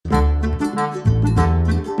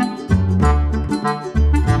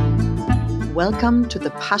Welcome to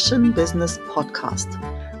the Passion Business Podcast,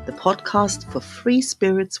 the podcast for free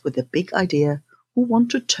spirits with a big idea who want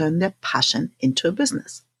to turn their passion into a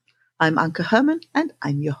business. I'm Anke Herman and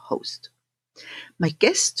I'm your host. My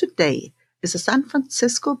guest today is a San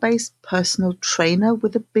Francisco-based personal trainer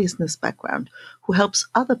with a business background who helps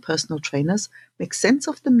other personal trainers make sense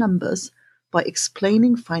of the numbers by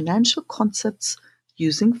explaining financial concepts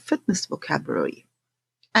using fitness vocabulary.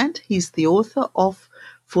 And he's the author of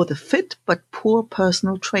For the Fit but Poor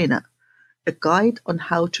Personal Trainer, a guide on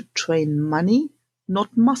how to train money,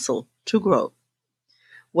 not muscle, to grow.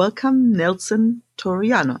 Welcome, Nelson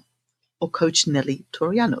Toriano, or Coach Nelly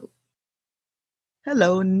Toriano.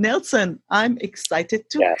 Hello, Nelson. I'm excited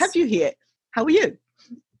to have you here. How are you?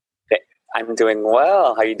 I'm doing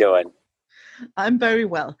well. How are you doing? I'm very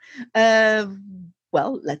well.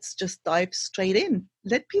 Well, let's just dive straight in.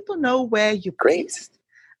 Let people know where you're based.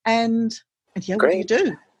 And yeah, what do you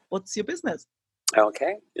do? What's your business?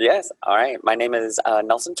 Okay. Yes. All right. My name is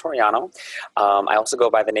Nelson Toriano. I also go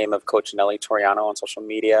by the name of Coach Nelly Toriano on social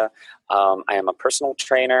media. I am a personal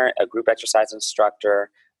trainer, a group exercise instructor,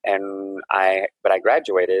 and I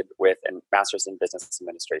graduated with a master's in business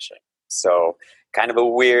administration. So kind of a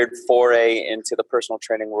weird foray into the personal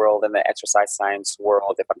training world and the exercise science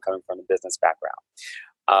world if I'm coming from a business background.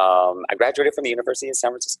 I graduated from the University of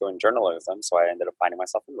San Francisco in journalism, so I ended up finding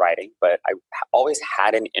myself in writing, but I always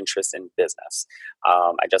had an interest in business.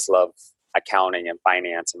 I just love accounting and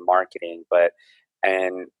finance and marketing,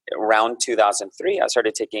 and around 2003, I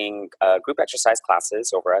started taking group exercise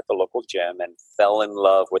classes over at the local gym and fell in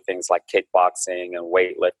love with things like kickboxing and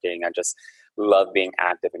weightlifting. I just love being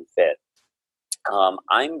active and fit.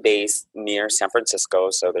 I'm based near San Francisco,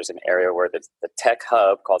 so there's an area where the tech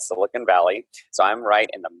hub called Silicon Valley. So I'm right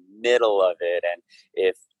in the middle of it. And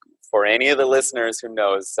if for any of the listeners who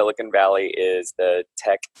knows, Silicon Valley is the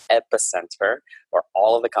tech epicenter for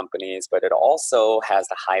all of the companies, but it also has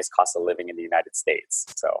the highest cost of living in the United States.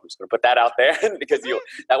 So I'm just going to put that out there because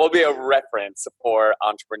that will be a reference for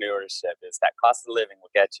entrepreneurship. Is that cost of living will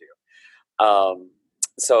get you.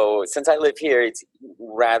 So since I live here, it's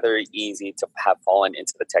rather easy to have fallen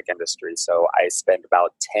into the tech industry. So I spent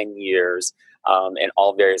about 10 years in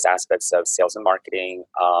all various aspects of sales and marketing,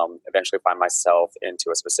 eventually find myself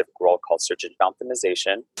into a specific role called search engine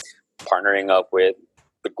optimization, partnering up with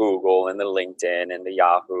the Google and the LinkedIn and the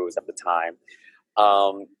Yahoos at the time.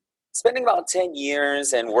 Spending about 10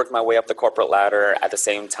 years and worked my way up the corporate ladder at the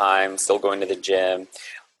same time, still going to the gym.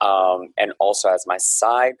 And also as my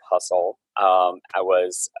side hustle, I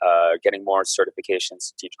was getting more certifications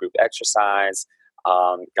to teach group exercise,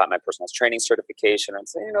 got my personal training certification, and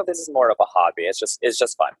said, this is more of a hobby. It's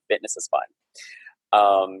just fun. Fitness is fun.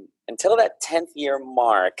 Until that 10th year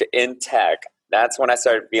mark in tech, that's when I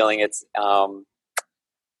started feeling I'm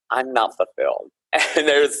not fulfilled. And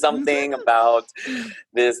there's something about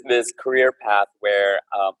this career path where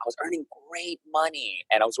I was earning great money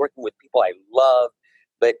and I was working with people I love,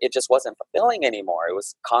 but it just wasn't fulfilling anymore. It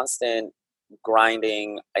was constant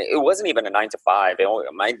grinding. It wasn't even a 9 to 5.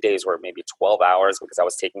 My days were maybe 12 hours because I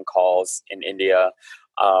was taking calls in India.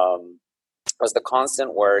 It was the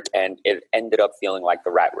constant work, and it ended up feeling like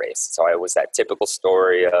the rat race. So it was that typical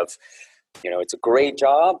story of, it's a great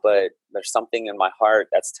job, but there's something in my heart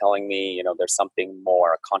that's telling me, there's something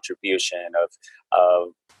more, a contribution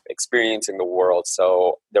of experiencing the world.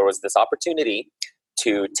 So there was this opportunity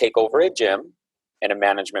to take over a gym in a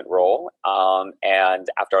management role. And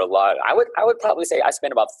after a lot, I would probably say I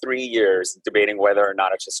spent about 3 years debating whether or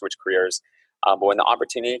not I should switch careers. But when the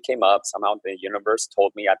opportunity came up, somehow the universe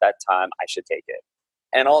told me at that time I should take it.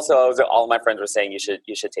 And also all my friends were saying, you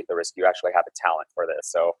should take the risk. You actually have a talent for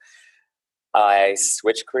this. So I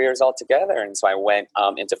switched careers altogether. And so I went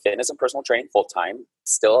into fitness and personal training full-time,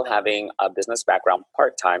 still having a business background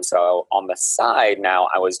part-time. So on the side now,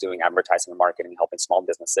 I was doing advertising and marketing, helping small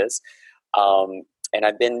businesses. And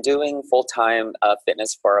I've been doing full-time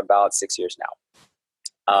fitness for about 6 years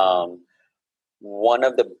now. One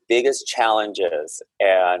of the biggest challenges,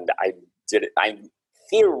 and I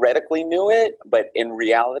theoretically knew it, but in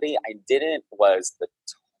reality I didn't, was the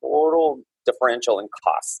total differential in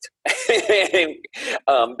cost.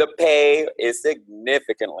 The pay is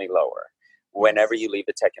significantly lower whenever you leave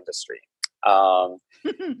the tech industry. I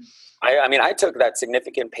took that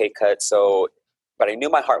significant pay cut, but I knew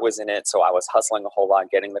my heart was in it, so I was hustling a whole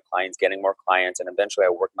lot, getting more clients, and eventually I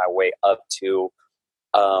worked my way up to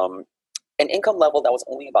an income level that was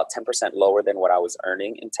only about 10% lower than what I was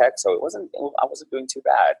earning in tech, so I wasn't doing too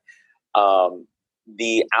bad.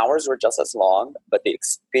 The hours were just as long, but the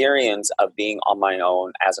experience of being on my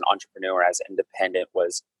own as an entrepreneur, as independent,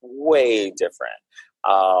 was way different.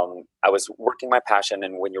 I was working my passion,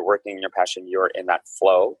 and when you're working your passion, you're in that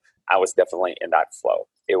flow. I was definitely in that flow.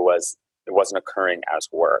 It wasn't occurring as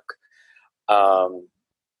work. Um,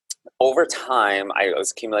 Over time, I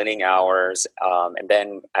was accumulating hours, and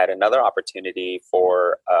then I had another opportunity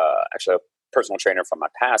for actually a personal trainer from my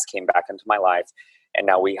past came back into my life, and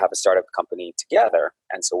now we have a startup company together.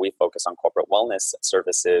 And so we focus on corporate wellness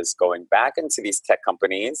services, going back into these tech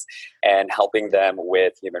companies and helping them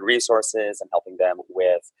with human resources and helping them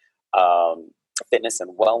with um, fitness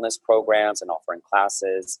and wellness programs and offering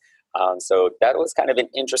classes. So that was kind of an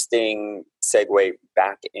interesting segue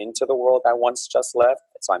back into the world I once just left.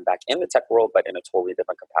 So I'm back in the tech world, but in a totally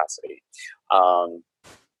different capacity.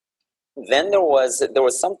 Then there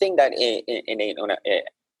was something that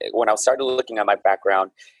when I started looking at my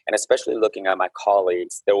background and especially looking at my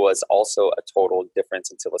colleagues, there was also a total difference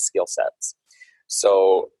into the skill sets.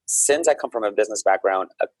 So since I come from a business background,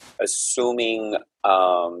 assuming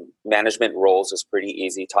management roles is pretty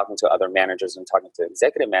easy. Talking to other managers and talking to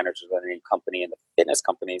executive managers at any company and the fitness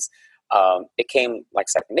companies, it came like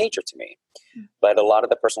second nature to me. But a lot of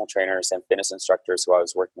the personal trainers and fitness instructors who I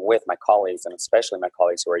was working with, my colleagues, and especially my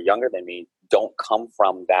colleagues who are younger than me, don't come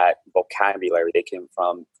from that vocabulary. They came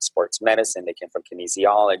from sports medicine. They came from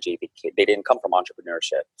kinesiology. They didn't come from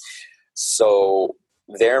entrepreneurship. So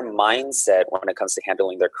their mindset when it comes to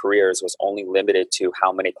handling their careers was only limited to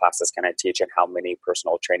how many classes can I teach and how many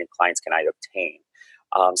personal training clients can I obtain.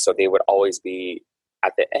 So they would always be,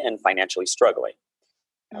 at the end, financially struggling.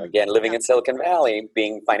 Again, living in Silicon Valley,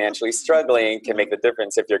 being financially struggling can make the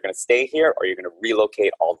difference if you're going to stay here or you're going to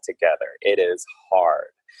relocate altogether. It is hard.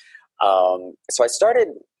 So I started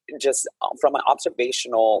just from my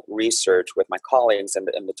observational research with my colleagues and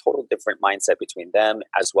the total different mindset between them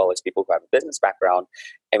as well as people who have a business background.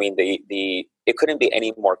 I mean, it couldn't be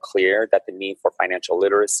any more clear that the need for financial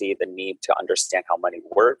literacy, the need to understand how money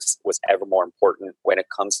works was ever more important when it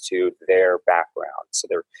comes to their background. So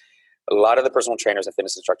a lot of the personal trainers and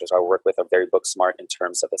fitness instructors I work with are very book smart in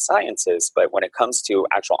terms of the sciences, but when it comes to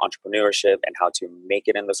actual entrepreneurship and how to make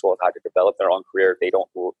it in this world, how to develop their own career,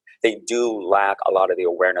 they do lack a lot of the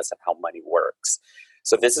awareness of how money works.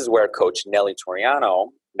 So this is where Coach Nelly Toriano,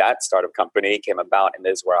 that startup company, came about, and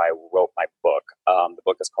this is where I wrote my book. The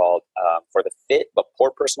book is called For the Fit But Poor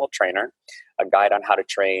Personal Trainer, a guide on how to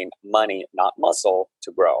train money, not muscle,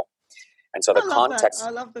 to grow. And so the context. I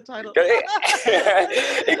love the title.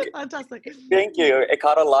 Fantastic. Thank you. It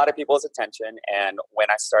caught a lot of people's attention. And when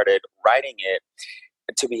I started writing it,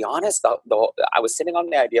 to be honest, I was sitting on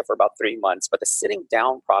the idea for about 3 months, but the sitting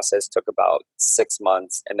down process took about 6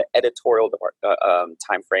 months, and the editorial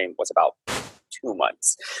time frame was about 2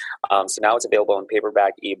 months. So now it's available in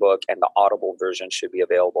paperback, ebook, and the Audible version should be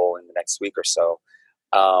available in the next week or so.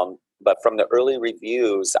 But from the early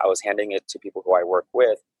reviews, I was handing it to people who I work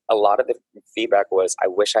with. A lot of the feedback was, I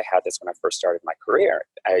wish I had this when I first started my career.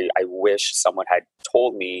 I wish someone had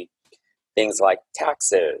told me things like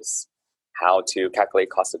taxes, how to calculate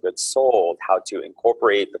cost of goods sold, how to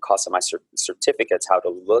incorporate the cost of my certificates, how to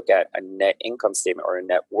look at a net income statement or a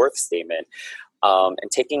net worth statement,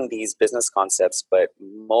 and taking these business concepts, but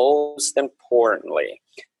most importantly,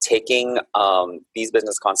 taking these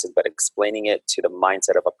business concepts, but explaining it to the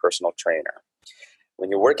mindset of a personal trainer. When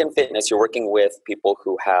you work in fitness, you're working with people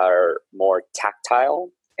who are more tactile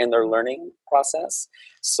in their learning process.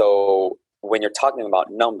 So when you're talking about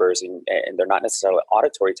numbers and they're not necessarily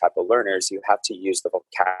auditory type of learners, you have to use the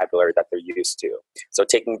vocabulary that they're used to. So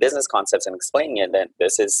taking business concepts and explaining it, then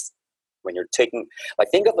this is when you're taking, like,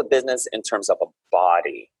 think of a business in terms of a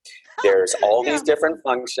body. There's all these different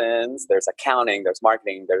functions. There's accounting, there's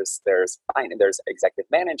marketing, there's finance, there's executive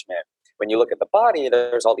management. When you look at the body,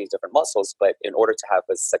 there's all these different muscles, but in order to have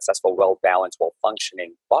a successful, well-balanced,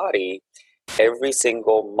 well-functioning body, every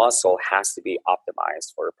single muscle has to be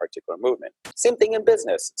optimized for a particular movement. Same thing in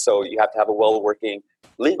business. So you have to have a well-working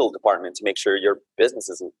legal department to make sure your business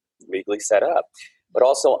is legally set up, but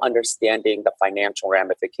also understanding the financial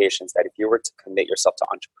ramifications that if you were to commit yourself to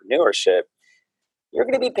entrepreneurship, you're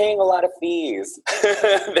going to be paying a lot of fees.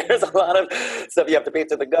 There's a lot of stuff you have to pay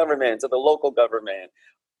to the government, to the local government.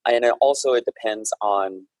 And it depends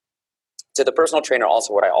on, to the personal trainer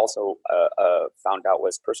also, what I also found out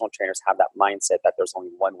was personal trainers have that mindset that there's only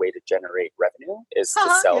one way to generate revenue is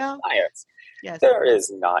to sell clients. Yes. There is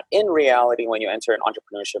not. In reality, when you enter an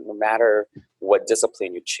entrepreneurship, no matter what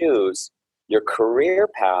discipline you choose, your career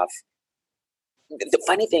path, the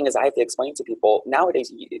funny thing is I have to explain to people,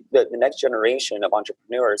 nowadays, the next generation of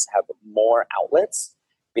entrepreneurs have more outlets.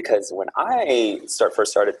 Because when I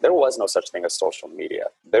first started, there was no such thing as social media.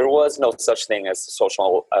 There was no such thing as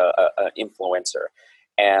social influencer.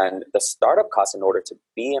 And the startup cost in order to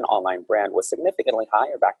be an online brand was significantly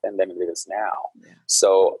higher back then than it is now. Yeah.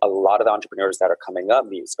 So a lot of the entrepreneurs that are coming up,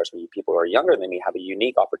 especially people who are younger than me, have a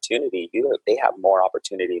unique opportunity. They have more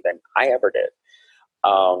opportunity than I ever did.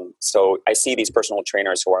 So I see these personal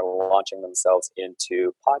trainers who are launching themselves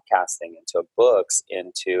into podcasting, into books,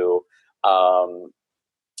 into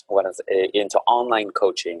into online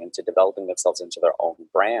coaching, into developing themselves into their own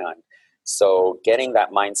brand. So getting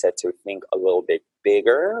that mindset to think a little bit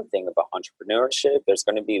bigger, think about entrepreneurship, there's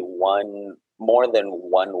going to be more than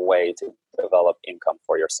one way to develop income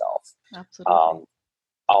for yourself. Absolutely.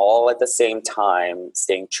 All at the same time,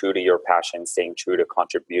 staying true to your passion, staying true to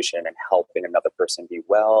contribution and helping another person be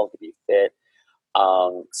well, to be fit.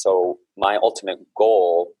 So my ultimate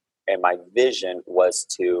goal and my vision was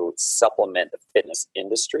to supplement the fitness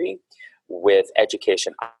industry with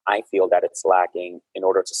education I feel that it's lacking in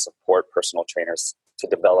order to support personal trainers to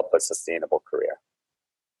develop a sustainable career.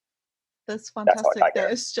 That's fantastic. That's there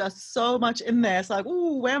is just so much in there. It's like,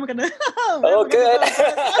 ooh, where am I gonna good.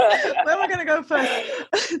 Where am I gonna go first?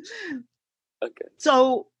 Okay.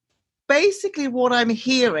 So basically what I'm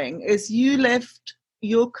hearing is you left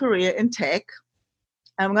your career in tech.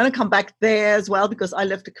 And I'm going to come back there as well because I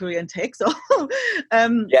left a career in tech. So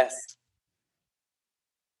yes.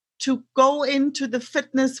 To go into the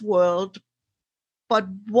fitness world, but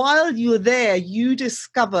while you're there, you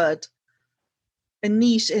discovered a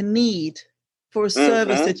niche, a need for a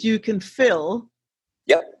service that you can fill.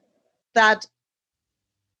 Yep. That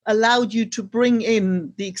allowed you to bring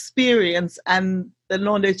in the experience and the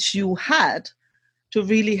knowledge you had to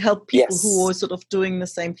really help people who are sort of doing the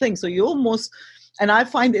same thing. So you almost, and I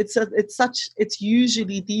find it's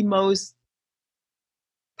usually the most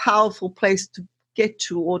powerful place to get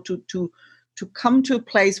to, or to come to a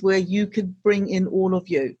place where you can bring in all of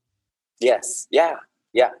you. Yes. Yeah,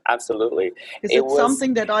 absolutely. It's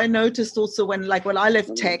something that I noticed also when I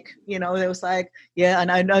left tech, there was like,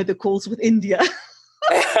 and I know the calls with India.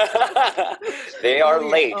 They are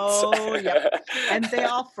late. Oh, yeah. And they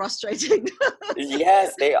are frustrating.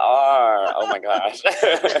 Yes, they are. Oh my gosh.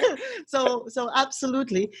 So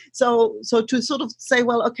absolutely. So to sort of say,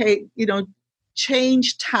 well, okay,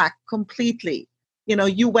 change tack completely.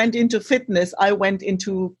 You went into fitness, I went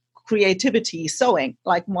into creativity, sewing.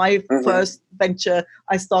 Like my first venture,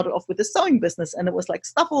 I started off with a sewing business, and it was like,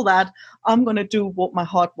 stuff all that, I'm going to do what my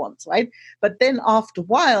heart wants, right? But then after a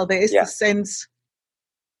while, there is the sense,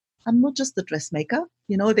 I'm not just the dressmaker,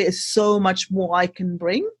 there is so much more I can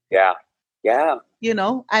bring. Yeah.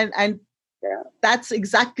 And that's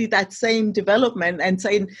exactly that same development. And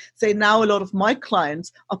say now a lot of my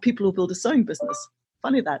clients are people who build a sewing business.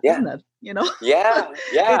 Funny that, isn't it? Yeah,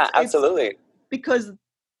 absolutely. Because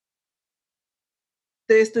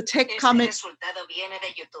there's the tech coming.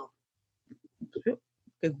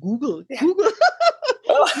 Google.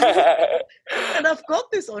 And I've got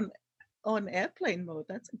this on airplane mode.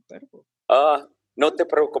 That's incredible. No te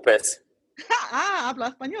preocupes.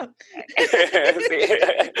 Habla español. Sí,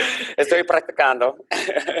 estoy practicando.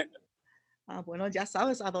 Bueno, ya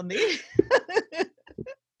sabes a dónde ir.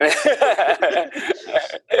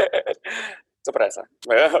 Sorpresa.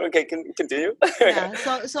 Okay, continue. Yeah,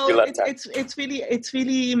 so it's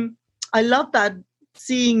really I love that,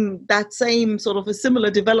 seeing that same sort of a similar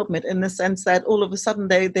development, in the sense that all of a sudden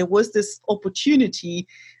there was this opportunity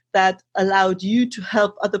that allowed you to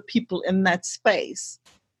help other people in that space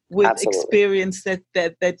with experience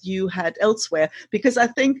that you had elsewhere. Because I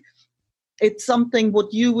think it's something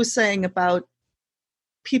what you were saying about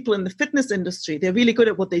people in the fitness industry, they're really good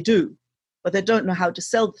at what they do, but they don't know how to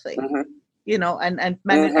sell the thing, and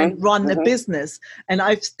manage and run a business. And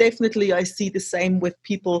I see the same with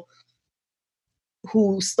people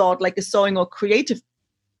who start like a sewing or creative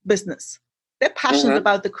business. They're passionate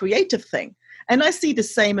about the creative thing. And I see the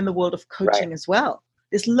same in the world of coaching as well.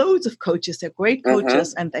 There's loads of coaches, they're great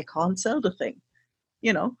coaches, and they can't sell the thing,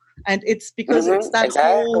 and it's because it's that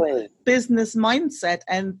whole business mindset.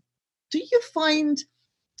 And do you find,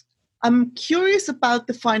 I'm curious about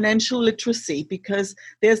the financial literacy, because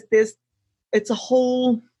it's a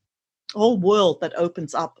whole world that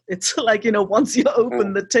opens up. It's like, once you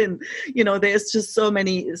open the tin, there's just so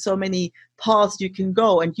many paths you can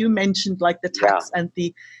go. And you mentioned like the tax and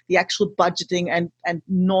the actual budgeting and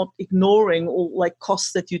not ignoring all like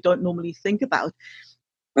costs that you don't normally think about.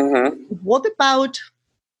 What about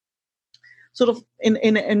sort of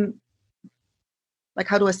in like,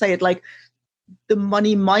 how do I say it, like the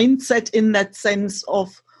money mindset, in that sense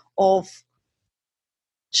of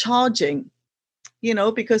charging,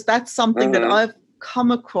 because that's something that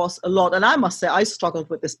come across a lot, and I must say I struggled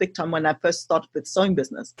with this big time when I first started with sewing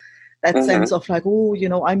business. That Mm-hmm. sense of like, oh,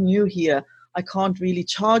 I'm new here. I can't really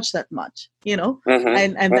charge that much,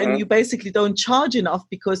 Mm-hmm. and then you basically don't charge enough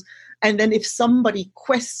and then if somebody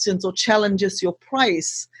questions or challenges your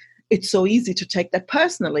price, it's so easy to take that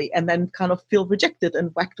personally and then kind of feel rejected and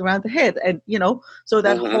whacked around the head. And, so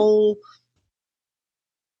that Mm-hmm. whole,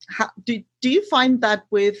 do you find that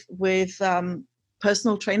with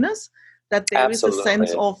personal trainers, that there is a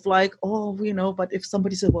sense Absolutely. of like, oh, but if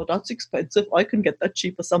somebody says, well, that's expensive, I can get that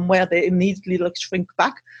cheaper somewhere, they immediately like shrink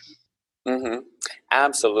back? Mm-hmm.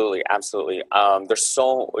 Absolutely. There's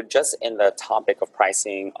just in the topic of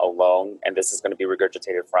pricing alone, and this is going to be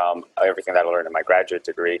regurgitated from everything that I learned in my graduate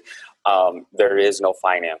degree, there is no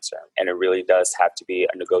fine answer. And it really does have to be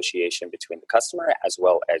a negotiation between the customer as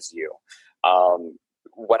well as you.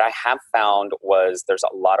 What I have found was there's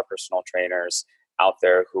a lot of personal trainers out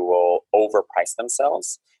there who will overprice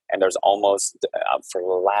themselves. And there's almost, for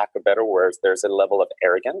lack of better words, there's a level of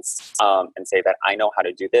arrogance and say that I know how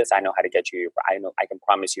to do this. I know how to get you. I know I can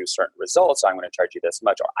promise you certain results. So I'm going to charge you this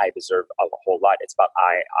much, or I deserve a whole lot. It's about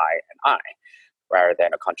and I, rather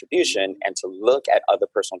than a contribution. And to look at other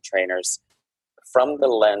personal trainers from the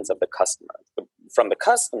lens of the customer. From the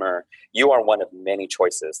customer, you are one of many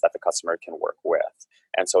choices that the customer can work with.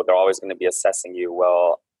 And so they're always going to be assessing you,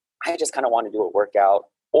 well, I just kind of want to do a workout,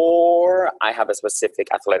 or I have a specific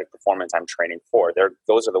athletic performance I'm training for.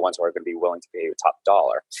 Those are the ones who are going to be willing to pay you top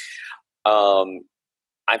dollar.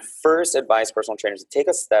 I first advise personal trainers to take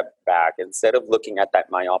a step back. Instead of looking at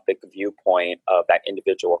that myopic viewpoint of that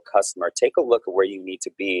individual customer, take a look at where you need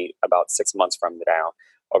to be about 6 months from now,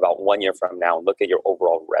 or about 1 year from now, and look at your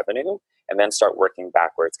overall revenue, and then start working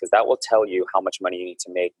backwards, because that will tell you how much money you need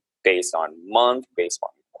to make based on month, based on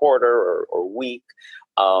quarter or week.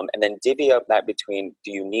 And then divvy up that between,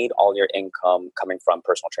 do you need all your income coming from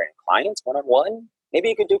personal training clients one-on-one? Maybe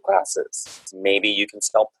you could do classes. Maybe you can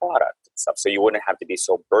sell product and stuff. So you wouldn't have to be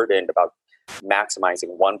so burdened about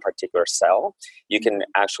maximizing one particular sell. You can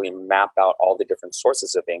actually map out all the different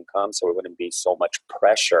sources of income, so it wouldn't be so much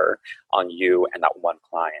pressure on you and that one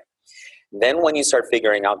client. Then when you start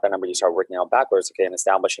figuring out that number, you start working out backwards, okay, and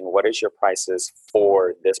establishing what is your prices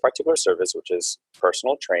for this particular service, which is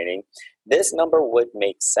personal training. This number would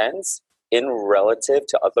make sense in relative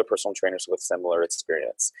to other personal trainers with similar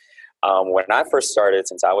experience. When I first started,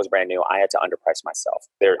 since I was brand new, I had to underprice myself.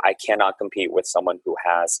 I cannot compete with someone who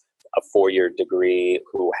has a 4-year degree,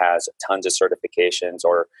 who has tons of certifications,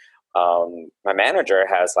 or my manager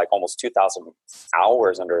has like almost 2,000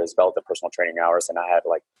 hours under his belt of personal training hours, and I had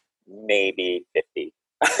like maybe 50.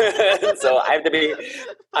 So I have to be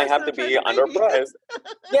underpriced.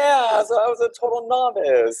 Yeah, so I was a total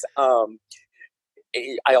novice.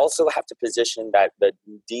 I also have to position that the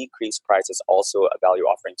decreased price is also a value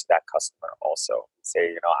offering to that customer. Also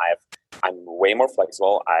say, I'm way more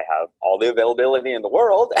flexible. I have all the availability in the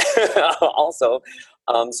world. Also,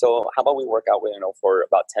 so how about we work out with, for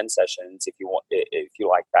about 10 sessions, if you want, if you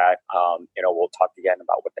like that. We'll talk again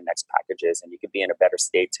about what the next package is, and you could be in a better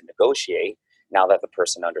state to negotiate now that the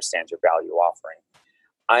person understands your value offering.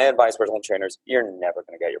 I advise personal trainers, you're never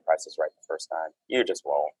going to get your prices right the first time. You just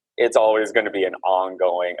won't. It's always going to be an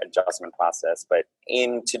ongoing adjustment process, but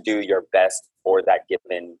aim to do your best for that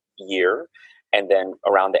given year. And then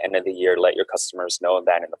around the end of the year, let your customers know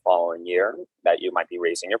that in the following year that you might be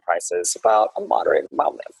raising your prices about a moderate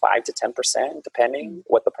amount, 5 to 10%, depending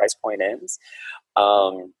what the price point is.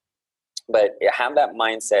 But have that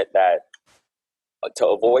mindset that to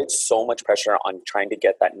avoid so much pressure on trying to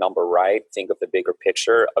get that number right, think of the bigger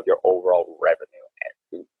picture of your overall revenue.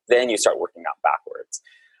 And then you start working out backwards.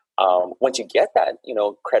 Once you get that,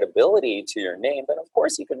 credibility to your name, then of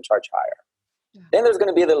course you can charge higher. Yeah. Then there's going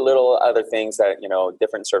to be the little other things that,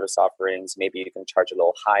 different service offerings. Maybe you can charge a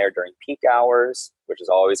little higher during peak hours, which is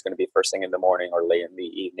always going to be first thing in the morning or late in the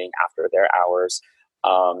evening after their hours.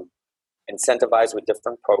 Incentivize with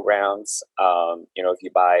different programs. If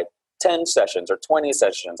you buy 10 sessions or 20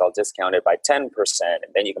 sessions, I'll discount it by 10%,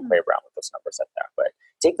 and then you can play around with those numbers at that. But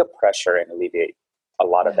take the pressure and alleviate a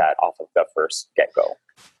lot of that off of the first get-go.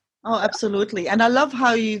 Oh, absolutely. And I love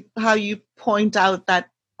how you point out that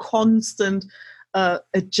constant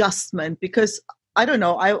adjustment, because I don't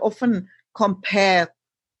know, I often compare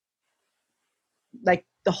like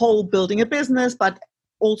the whole building a business, but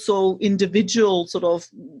also individual sort of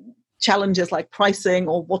challenges like pricing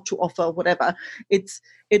or what to offer, whatever.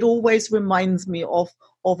 It always reminds me of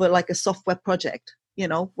like a software project.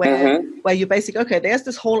 where you basically, okay, there's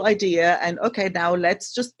this whole idea, and okay, now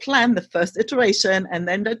let's just plan the first iteration, and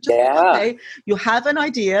then okay, you have an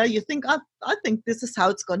idea, you think, I think this is how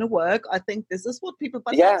it's going to work, I think this is what people,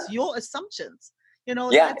 but that's your assumptions,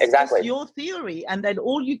 that's exactly. just your theory, and then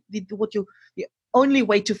the only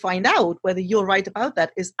way to find out whether you're right about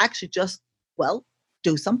that is actually just, well,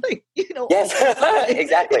 do something, Yes, something.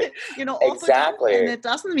 exactly. Exactly. And it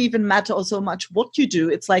doesn't even matter so much what you do.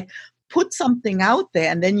 It's like, put something out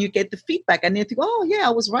there, and then you get the feedback, and you think, oh yeah, I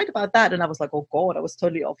was right about that, and I was like, oh god, I was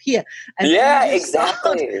totally off here, and then you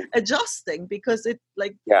start adjusting, because it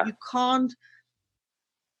you can't.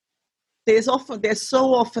 There's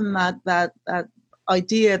so often that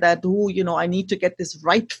idea that, I need to get this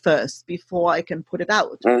right first before I can put it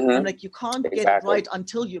out. I'm like, you can't get it right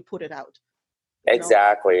until you put it out.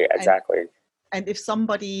 Exactly. And if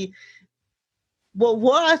somebody,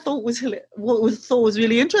 what I thought was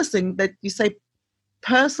really interesting, that you say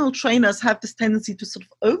personal trainers have this tendency to sort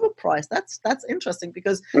of overprice. That's interesting,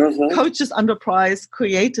 because coaches underprice,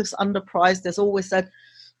 creatives underprice. There's always that,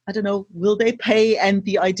 I don't know, will they pay? And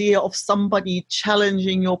the idea of somebody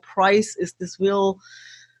challenging your price is this will.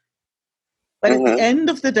 But at the end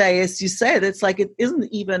of the day, as you said, it's like it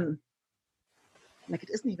isn't even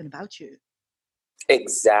about you.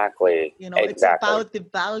 Exactly. It's about the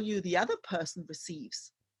value the other person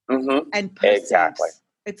receives and perceives. Exactly.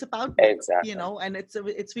 It's about and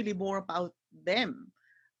it's really more about them.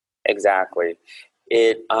 Exactly.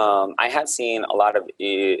 I have seen a lot of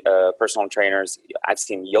personal trainers. I've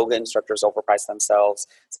seen yoga instructors overprice themselves.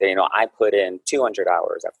 Say, I put in 200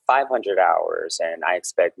 hours at 500 hours, and I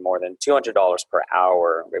expect more than $200 per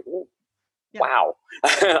hour. Wow.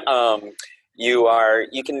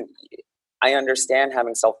 I understand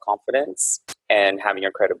having self-confidence and having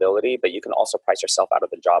your credibility, but you can also price yourself out of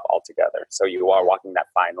the job altogether. So you are walking that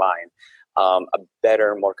fine line. A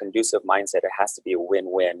better, more conducive mindset, it has to be a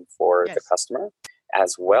win-win for the customer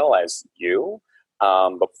as well as you.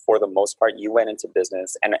 But for the most part, you went into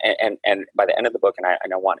business, and by the end of the book, and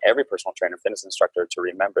I want every personal trainer, fitness instructor to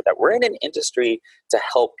remember that we're in an industry to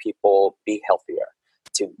help people be healthier.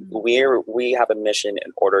 We have a mission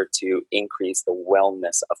in order to increase the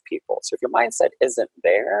wellness of people. So if your mindset isn't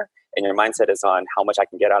there, and your mindset is on how much I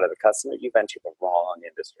can get out of the customer, you've entered the wrong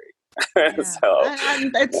industry.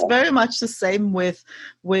 And it's very much the same with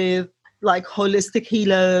like holistic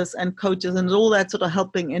healers and coaches and all that sort of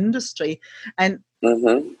helping industry. And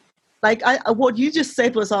like what you just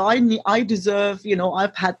said was, I deserve,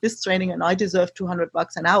 I've had this training and I deserve $200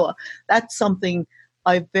 an hour. That's something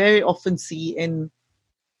I very often see in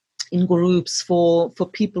groups for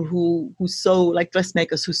people who sew, like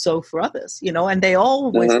dressmakers who sew for others, and they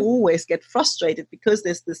always get frustrated, because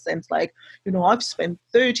there's this sense like, I've spent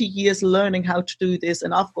 30 years learning how to do this,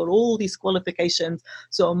 and I've got all these qualifications,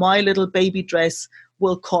 so my little baby dress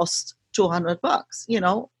will cost $200,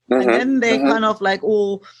 and then they kind of like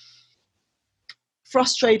all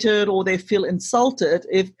frustrated, or they feel insulted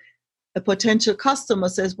if a potential customer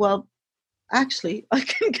says, well, actually, I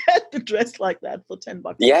can get the dress like that for $10.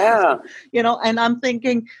 Yeah. And I'm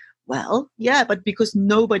thinking, well, yeah, but because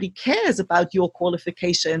nobody cares about your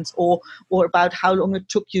qualifications or about how long it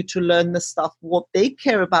took you to learn the stuff. What they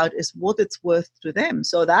care about is what it's worth to them.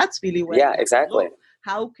 So that's really where exactly.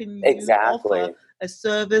 How can you offer a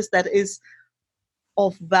service that is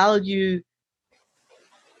of value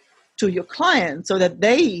to your client, so that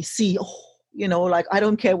they see, like, I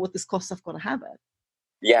don't care what this costs, I've got to have it.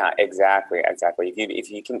 Yeah, exactly.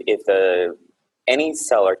 If any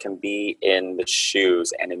seller can be in the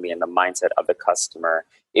shoes and be in the mindset of the customer,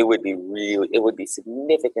 it would be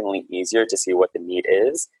significantly easier to see what the need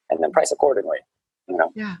is and then price accordingly.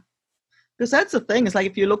 Yeah, because that's the thing. It's like,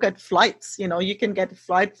 if you look at flights, you can get a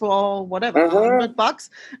flight for whatever, $100,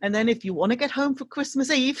 and then if you want to get home for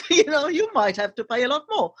Christmas Eve, you might have to pay a lot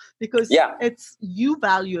more, because it's, you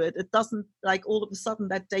value it. It doesn't, like, all of a sudden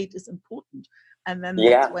that date is important. And then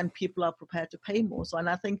that's when people are prepared to pay more. So, and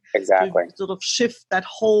I think to sort of shift that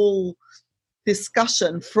whole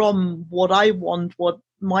discussion from what I want, what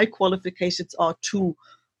my qualifications are, to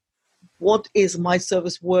what is my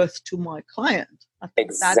service worth to my client. I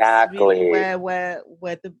think that's really where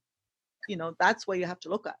the, that's where you have to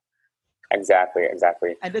look at. Exactly.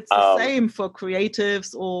 And it's the same for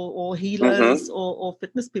creatives or healers or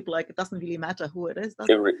fitness people. Like, it doesn't really matter who it is.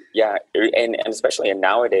 And especially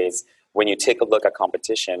nowadays, when you take a look at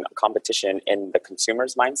competition in the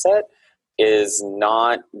consumer's mindset is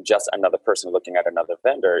not just another person looking at another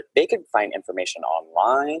vendor. They can find information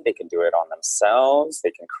online. They can do it on themselves.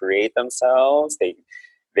 They can create themselves. They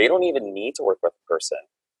don't even need to work with a person.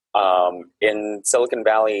 In Silicon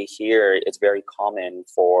Valley here, it's very common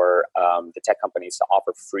for the tech companies to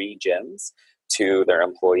offer free gyms to their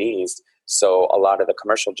employees. So a lot of the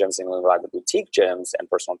commercial gyms and a lot of the boutique gyms and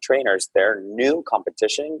personal trainers, their new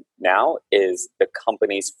competition now is the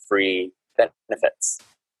company's free benefits.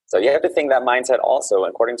 So you have to think that mindset also.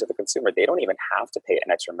 According to the consumer, they don't even have to pay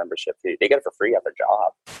an extra membership fee. They get it for free at their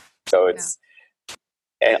job. So it's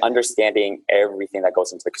understanding everything that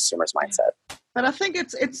goes into the consumer's mindset. But I think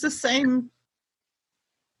it's the same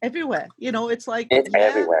everywhere. It's like it's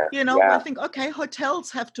everywhere. I think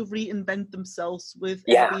hotels have to reinvent themselves with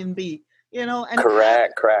Airbnb. And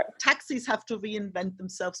correct. Taxis have to reinvent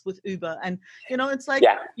themselves with Uber, and it's like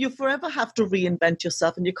you forever have to reinvent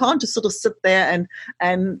yourself, and you can't just sort of sit there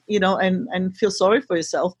and feel sorry for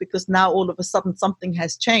yourself because now all of a sudden something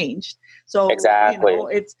has changed. So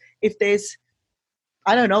it's if there's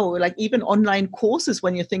I don't know, like even online courses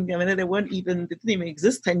when you think, they didn't even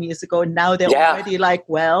exist 10 years ago. And now they're already like,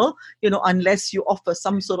 well, unless you offer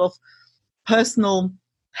some sort of personal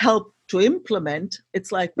help to implement,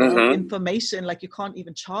 it's like, well, information, like you can't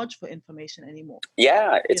even charge for information anymore.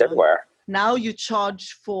 Yeah, it's everywhere. Now you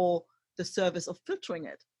charge for the service of filtering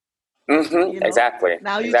it. Exactly.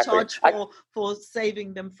 Now you charge for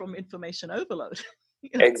saving them from information overload.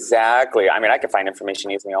 Exactly. I mean, I can find information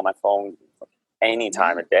easily on my phone any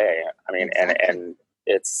time of day. I mean, and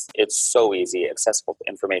it's so easy. Accessible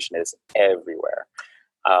information is everywhere.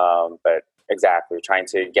 But exactly, trying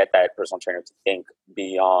to get that personal trainer to think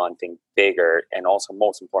beyond, think bigger, and also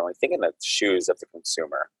most importantly, think in the shoes of the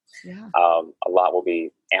consumer. Yeah. A lot will be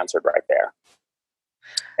answered right there.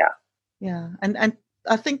 Yeah. Yeah. And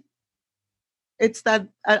I think it's that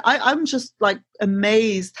I'm just like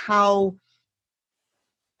amazed how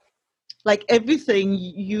like everything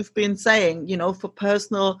you've been saying, for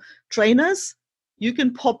personal trainers, you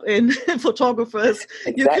can pop in photographers,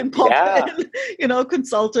 you can pop in,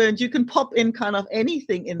 consultant, you can pop in kind of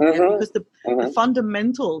anything in there because the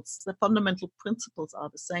fundamental principles are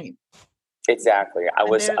the same. Exactly. I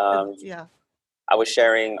was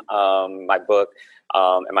sharing my book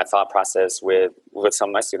and my thought process with some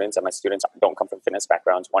of my students, and my students don't come from fitness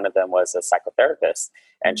backgrounds. One of them was a psychotherapist,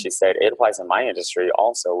 and she said it applies in my industry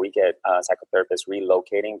also. We get psychotherapists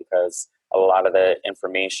relocating because a lot of the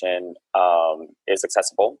information is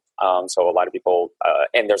accessible. So a lot of people,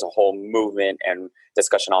 and there's a whole movement and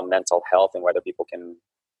discussion on mental health and whether people can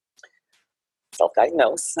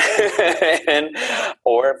self-diagnose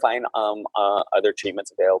or find other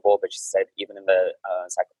treatments available. But she said even in the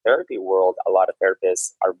psychotherapy world, a lot of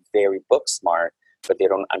therapists are very book smart, but they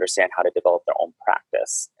don't understand how to develop their own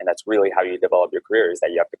practice. And that's really how you develop your career, is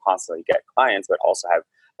that you have to constantly get clients, but also have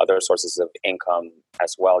other sources of income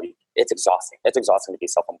as well. It's exhausting. It's exhausting to be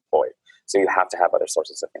self-employed. So you have to have other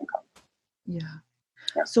sources of income. Yeah.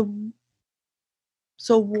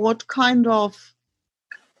 So what kind of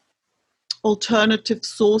alternative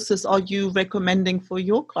sources are you recommending for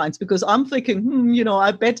your clients? Because I'm thinking,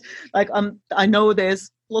 I bet like I know there's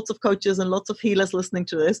lots of coaches and lots of healers listening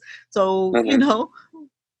to this. So,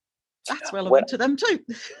 that's relevant to them too.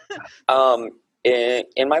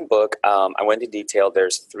 In my book, I went into detail.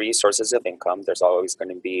 There's 3 sources of income. There's always going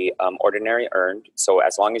to be ordinary earned. So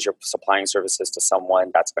as long as you're supplying services to someone,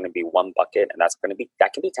 that's going to be one bucket, and that can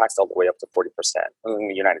be taxed all the way up to 40% in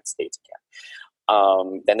the United States.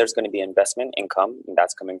 Then there's going to be investment income, and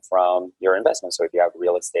that's coming from your investment. So if you have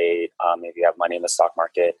real estate, if you have money in the stock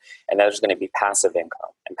market, and then there's going to be passive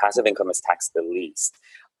income, and passive income is taxed the least.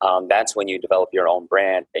 That's when you develop your own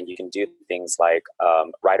brand, and you can do things like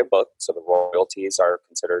write a book. So the royalties are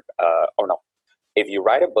considered, if you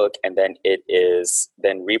write a book and then it is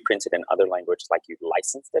then reprinted in other language, like you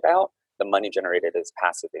licensed it out, the money generated is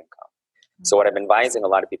passive income. So what I'm advising a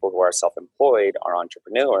lot of people who are self-employed or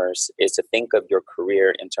entrepreneurs is to think of your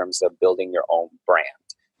career in terms of building your own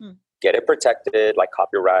brand. Get it protected, like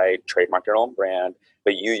copyright, trademark your own brand,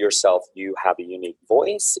 but you yourself, you have a unique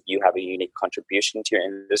voice, you have a unique contribution to your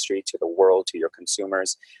industry, to the world, to your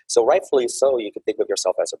consumers. So rightfully so, you can think of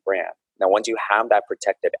yourself as a brand. Now, once you have that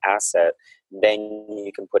protected asset, then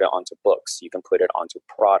you can put it onto books, you can put it onto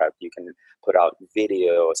product, you can put out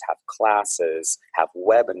videos, have classes, have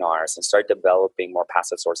webinars, and start developing more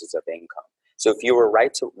passive sources of income. So if you were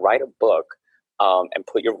to write a book and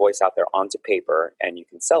put your voice out there onto paper and you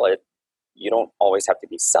can sell it, you don't always have to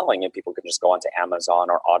be selling it. People can just go onto Amazon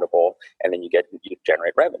or Audible, and then you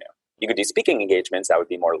generate revenue. You could do speaking engagements. That would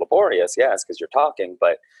be more laborious, yes, because you're talking,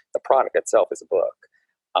 but the product itself is a book.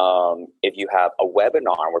 If you have a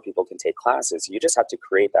webinar where people can take classes, you just have to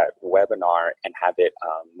create that webinar and have it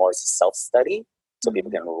more as a self-study, so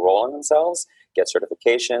people can enroll in themselves. get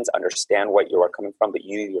certifications, understand what you are coming from, but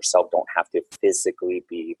you yourself don't have to physically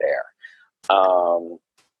be there.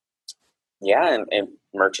 And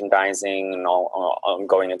merchandising and all,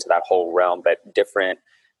 going into that whole realm, but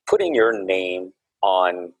putting your name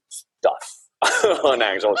on stuff, on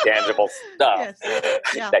actual tangible stuff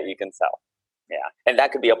that you can sell. Yeah, and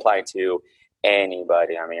that could be applied to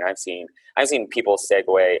anybody. I mean, I've seen people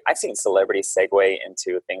segue. I've seen celebrities segue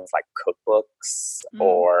into things like cookbooks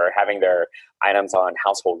or having their items on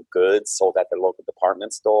household goods sold at the local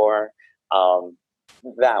department store.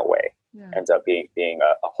 That way ends up being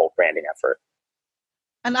a whole branding effort.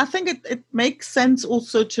 And I think it makes sense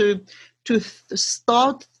also to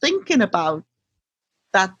start thinking about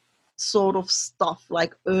that sort of stuff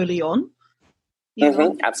like early on. You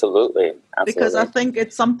know? Absolutely. Because I think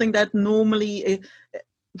it's something that normally,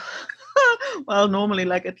 normally,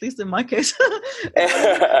 like at least in my case,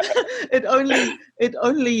 it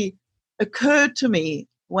only occurred to me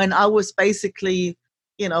when I was basically,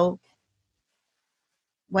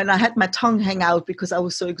 when I had my tongue hang out because I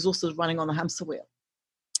was so exhausted running on a hamster wheel.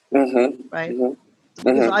 Right?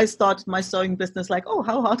 Because I started my sewing business like, oh,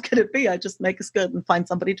 how hard can it be? I just make a skirt and find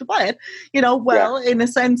somebody to buy it. In a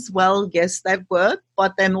sense, yes, that worked.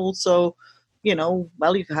 But then also,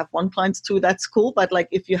 if you have one client, two, that's cool. But like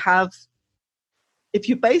if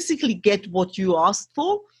you basically get what you asked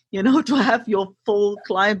for, to have your full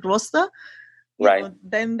client roster,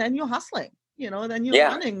 then you're hustling. Then you're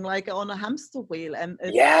running like on a hamster wheel. And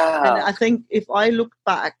I think if I look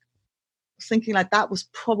back, thinking like that was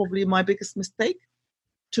probably my biggest mistake,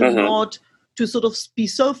 to sort of be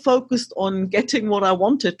so focused on getting what I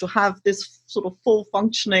wanted, to have this sort of full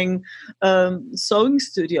functioning sewing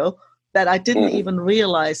studio, that I didn't even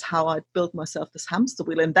realize how I'd built myself this hamster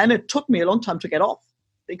wheel. And then it took me a long time to get off,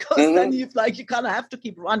 because then you kind of have to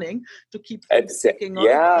keep running to keep sticking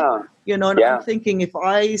over. And I'm thinking, if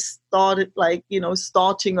I started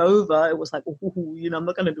starting over, it was like, I'm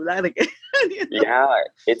not going to do that again.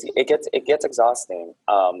 It gets exhausting.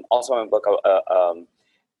 Also in the book,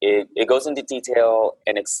 it goes into detail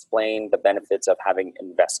and explain the benefits of having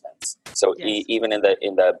investments. So even in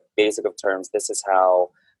the basic of terms, this is how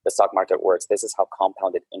the stock market works. This is how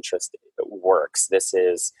compounded interest works. This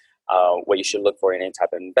is what you should look for in any type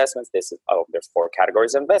of investments. There's 4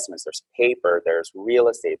 categories of investments. There's paper, there's real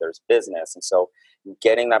estate, there's business. And so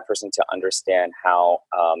getting that person to understand how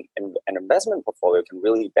an investment portfolio can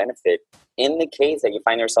really benefit in the case that you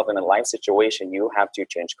find yourself in a life situation, you have to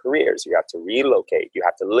change careers, you have to relocate, you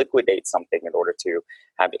have to liquidate something in order to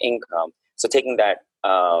have income. So taking that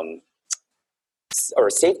or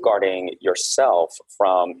safeguarding yourself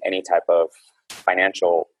from any type of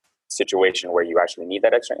financial situation where you actually need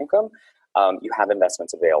that extra income, you have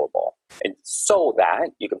investments available, and so that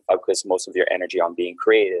you can focus most of your energy on being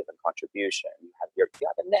creative and contribution. You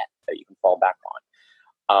have a net that you can fall back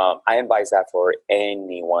on. I advise that for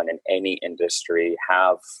anyone in any industry,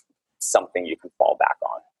 have something you can fall back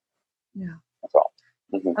on. Yeah, as well.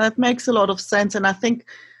 That makes a lot of sense, and I think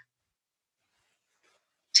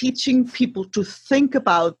teaching people to think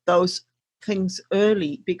about those things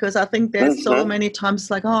early, because I think there's so many times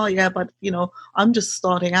like, but I'm just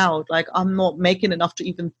starting out, like I'm not making enough to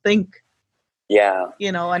even think.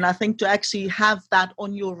 And I think to actually have that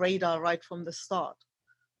on your radar right from the start.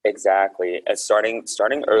 Exactly. And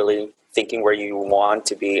starting early, thinking where you want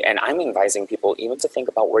to be. And I'm advising people even to think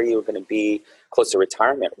about where you're going to be close to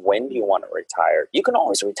retirement. When do you want to retire? You can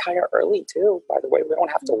always retire early too, by the way. We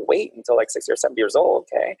don't have to wait until like 60 or 70 years old,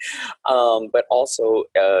 okay? But also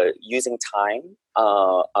using time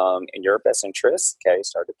in your best interest, okay?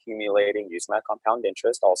 Start accumulating, using that compound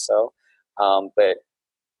interest also. But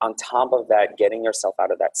on top of that, getting yourself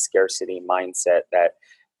out of that scarcity mindset that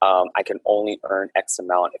I can only earn X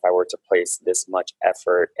amount if I were to place this much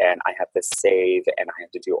effort, and I have to save and I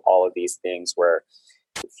have to do all of these things, where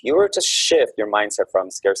if you were to shift your mindset from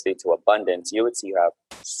scarcity to abundance, you would see you have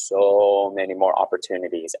so many more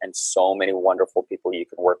opportunities and so many wonderful people you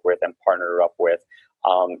can work with and partner up with.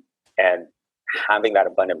 And having that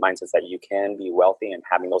abundant mindset that you can be wealthy and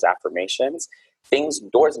having those affirmations,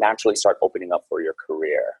 doors naturally start opening up for your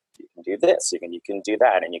career. You can do this, you can do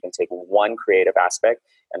that, and you can take one creative aspect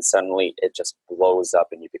and suddenly it just blows up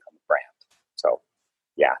and you become a brand. So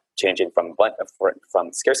changing from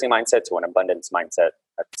scarcity mindset to an abundance mindset,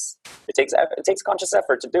 it takes conscious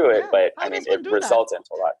effort to do it, but it results into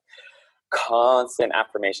a lot. Constant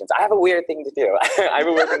affirmations. I have a weird thing to do.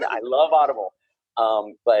 I love Audible.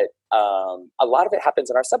 But a lot of it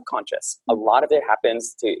happens in our subconscious. A lot of it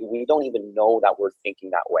happens we don't even know that we're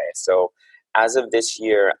thinking that way. So as of this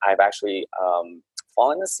year, I've actually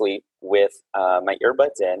fallen asleep with my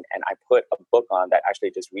earbuds in, and I put a book on that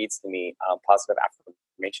actually just reads to me positive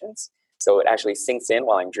affirmations. So it actually sinks in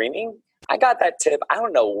while I'm dreaming. I got that tip. I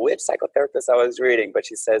don't know which psychotherapist I was reading, but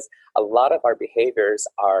she says a lot of our behaviors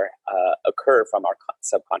occur from our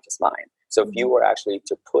subconscious mind. So if you were actually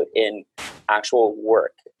to put in actual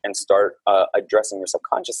work and start addressing your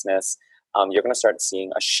subconsciousness, you're going to start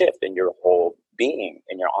seeing a shift in your whole being,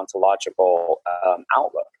 in your ontological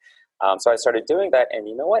outlook. So I started doing that, and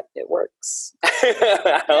you know what? It works.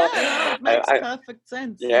 It makes perfect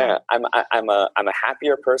sense. Yeah, I'm a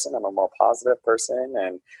happier person. I'm a more positive person,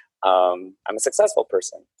 and I'm a successful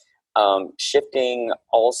person. Shifting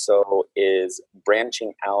also is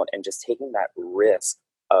branching out and just taking that risk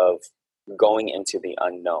of going into the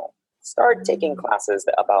unknown. Start taking classes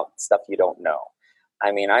about stuff you don't know.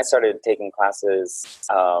 I mean, I started taking classes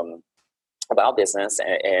about business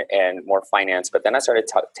and more finance, but then I started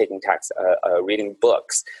reading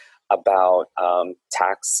books about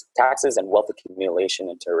taxes and wealth accumulation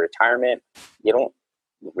into retirement. You don't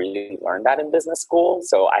really learn that in business school,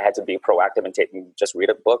 so I had to be proactive and just read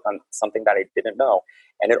a book on something that I didn't know,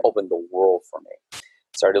 and it opened the world for me.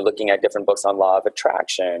 Started looking at different books on law of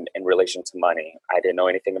attraction in relation to money. I didn't know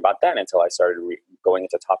anything about that until I started going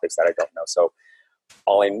into topics that I don't know. So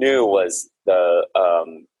all I knew was the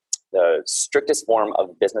strictest form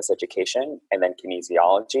of business education and then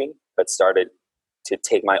kinesiology, but started to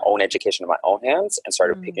take my own education in my own hands and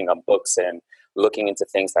started picking up books and looking into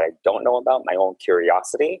things that I don't know about, my own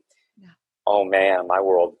curiosity. Yeah. Oh man, my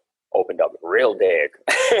world opened up real big.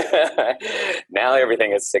 Now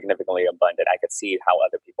everything is significantly abundant. I could see how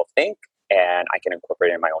other people think, and I can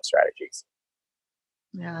incorporate it in my own strategies.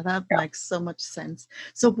 Yeah, that makes so much sense.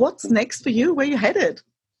 So what's next for you? Where are you headed?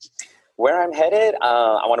 Where I'm headed,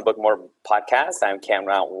 I want to book more podcasts. I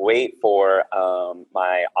cannot wait for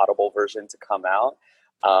my Audible version to come out.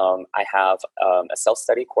 I have a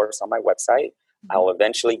self-study course on my website. I'll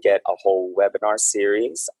eventually get a whole webinar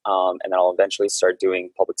series, and then I'll eventually start doing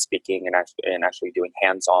public speaking and actually doing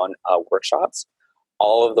hands-on workshops.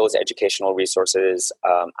 All of those educational resources,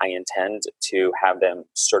 I intend to have them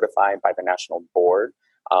certified by the national board.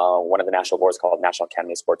 One of the national boards called National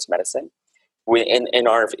Academy of Sports Medicine. In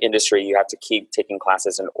our industry, you have to keep taking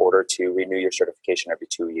classes in order to renew your certification every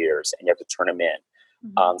 2 years, and you have to turn them in.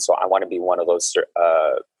 So I want to be one of those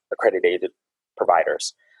accredited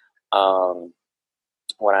providers.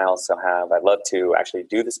 What I also have, I'd love to actually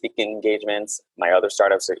do the speaking engagements. My other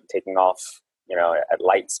startups are taking off, at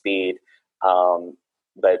light speed.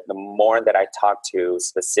 But the more that I talk to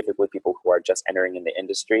specifically people who are just entering in the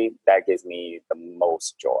industry, that gives me the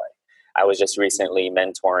most joy. I was just recently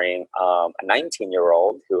mentoring a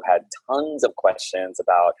 19-year-old who had tons of questions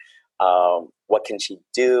about what can she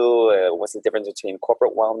do, what's the difference between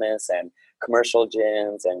corporate wellness and commercial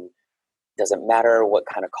gyms, and does it matter what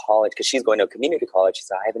kind of college, because she's going to a community college. She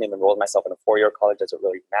said, I haven't even enrolled myself in a 4-year college. Does it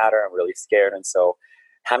really matter? I'm really scared. And so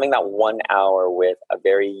having that 1 hour with a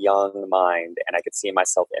very young mind, and I could see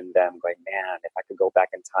myself in them going, man, if I could go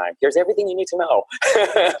back in time, here's everything you need to know.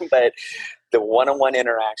 But the one-on-one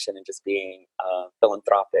interaction and just being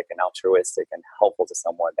philanthropic and altruistic and helpful to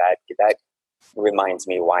someone, that reminds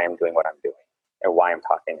me why I'm doing what I'm doing and why I'm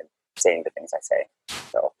talking and saying the things I say.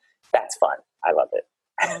 So that's fun. I love it.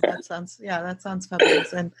 Oh, that sounds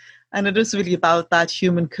fabulous. And it is really about that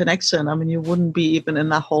human connection. I mean, you wouldn't be even in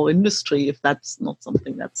that whole industry if that's not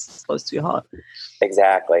something that's close to your heart.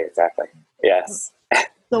 Exactly. Yes.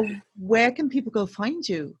 So where can people go find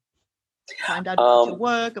you? Find out about your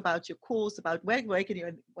work, about your course, about where can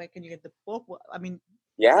you get the book? I mean,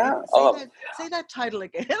 yeah. Say that title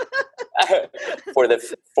again. for the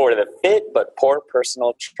fit but poor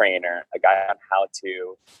personal trainer, a guide on how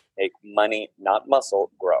to make money, not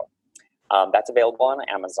muscle, grow. That's available on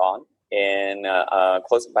Amazon.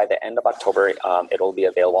 Close by the end of October, it'll be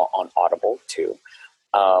available on Audible too.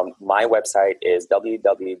 My website is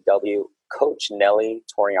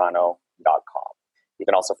www.coachnellytoriano.com. You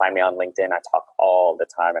can also find me on LinkedIn. I talk all the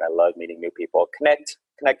time, and I love meeting new people. Connect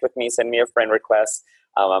with me. Send me a friend request.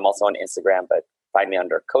 I'm also on Instagram, but find me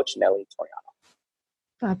under Coach Nelly Toriano.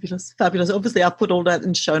 Fabulous. Obviously, I'll put all that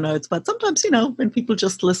in show notes, but sometimes, when people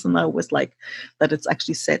just listen, I always like that it's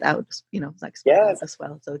actually set out, out as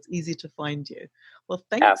well. So it's easy to find you. Well,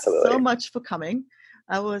 thank you so much for coming.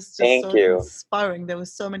 I was just inspiring. There were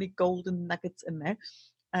so many golden nuggets in there,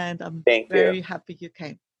 and I'm very happy you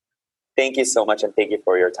came. Thank you so much, and thank you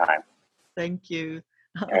for your time. Thank you.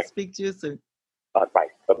 I'll speak to you soon. Bye.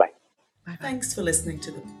 Bye-bye. Thanks for listening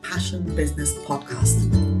to the Passion Business Podcast.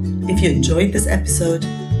 If you enjoyed this episode,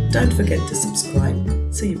 don't forget to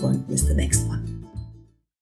subscribe so you won't miss the next one.